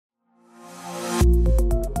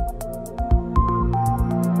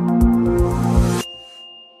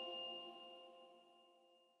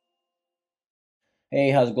Hey,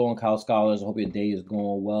 how's it going, Kyle Scholars? I hope your day is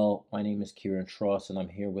going well. My name is Kieran Tross, and I'm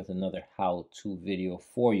here with another how-to video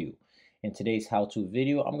for you. In today's how-to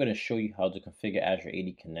video, I'm going to show you how to configure Azure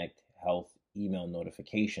AD Connect Health email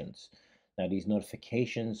notifications. Now, these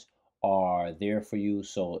notifications are there for you,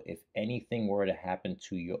 so if anything were to happen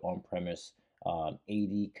to your on-premise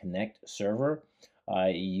AD Connect server,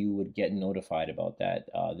 you would get notified about that.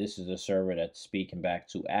 This is a server that's speaking back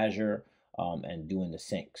to Azure and doing the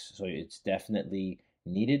syncs. So it's definitely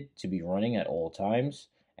needed to be running at all times.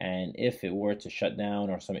 And if it were to shut down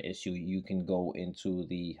or some issue, you can go into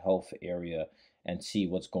the health area and see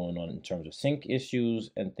what's going on in terms of sync issues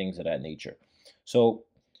and things of that nature. So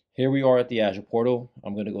here we are at the Azure portal.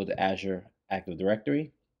 I'm going to go to Azure Active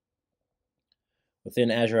Directory. Within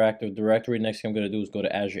Azure Active Directory, next thing I'm going to do is go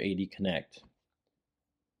to Azure AD Connect.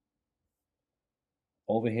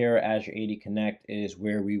 Over here, Azure AD Connect is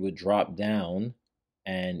where we would drop down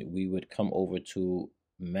and we would come over to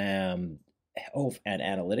MAM Health and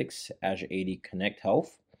Analytics, Azure AD Connect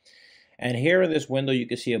Health. And here in this window, you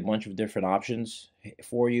can see a bunch of different options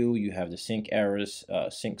for you. You have the sync errors,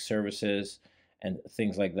 sync services, and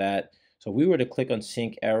things like that. So if we were to click on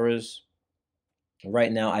sync errors,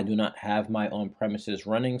 right now I do not have my on-premises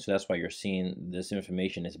running, so that's why you're seeing this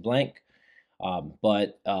information is blank.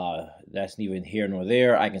 But that's neither here nor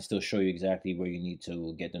there. I can still show you exactly where you need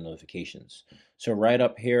to get the notifications. So right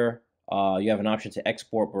up here, you have an option to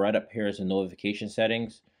export, but right up here is the notification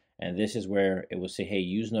settings. And this is where it will say, hey,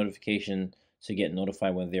 use notification to get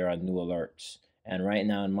notified when there are new alerts. And right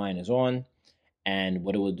now mine is on. And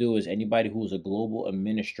what it will do is anybody who is a global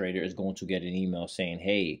administrator is going to get an email saying,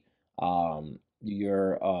 hey,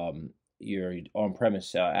 your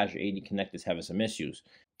on-premise Azure AD Connect is having some issues.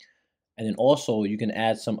 And then also you can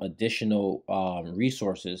add some additional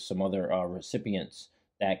resources, some other recipients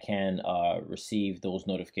that can receive those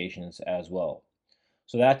notifications as well.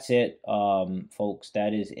 So that's it, folks.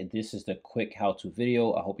 That is it. This is the quick how-to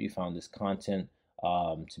video. I hope you found this content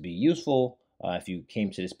to be useful. If you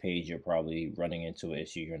came to this page, you're probably running into an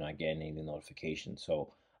issue. You're not getting any notifications.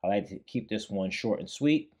 So I like to keep this one short and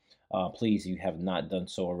sweet. Please, if you have not done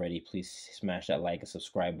so already, please smash that like and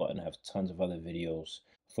subscribe button. I have tons of other videos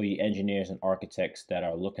for you engineers and architects that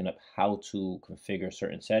are looking up how to configure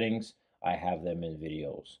certain settings. I have them in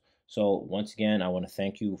videos. So once again, I want to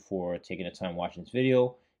thank you for taking the time watching this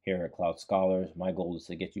video here at Cloud Scholars. My goal is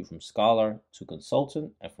to get you from scholar to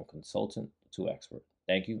consultant and from consultant to expert.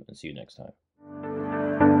 Thank you and see you next time.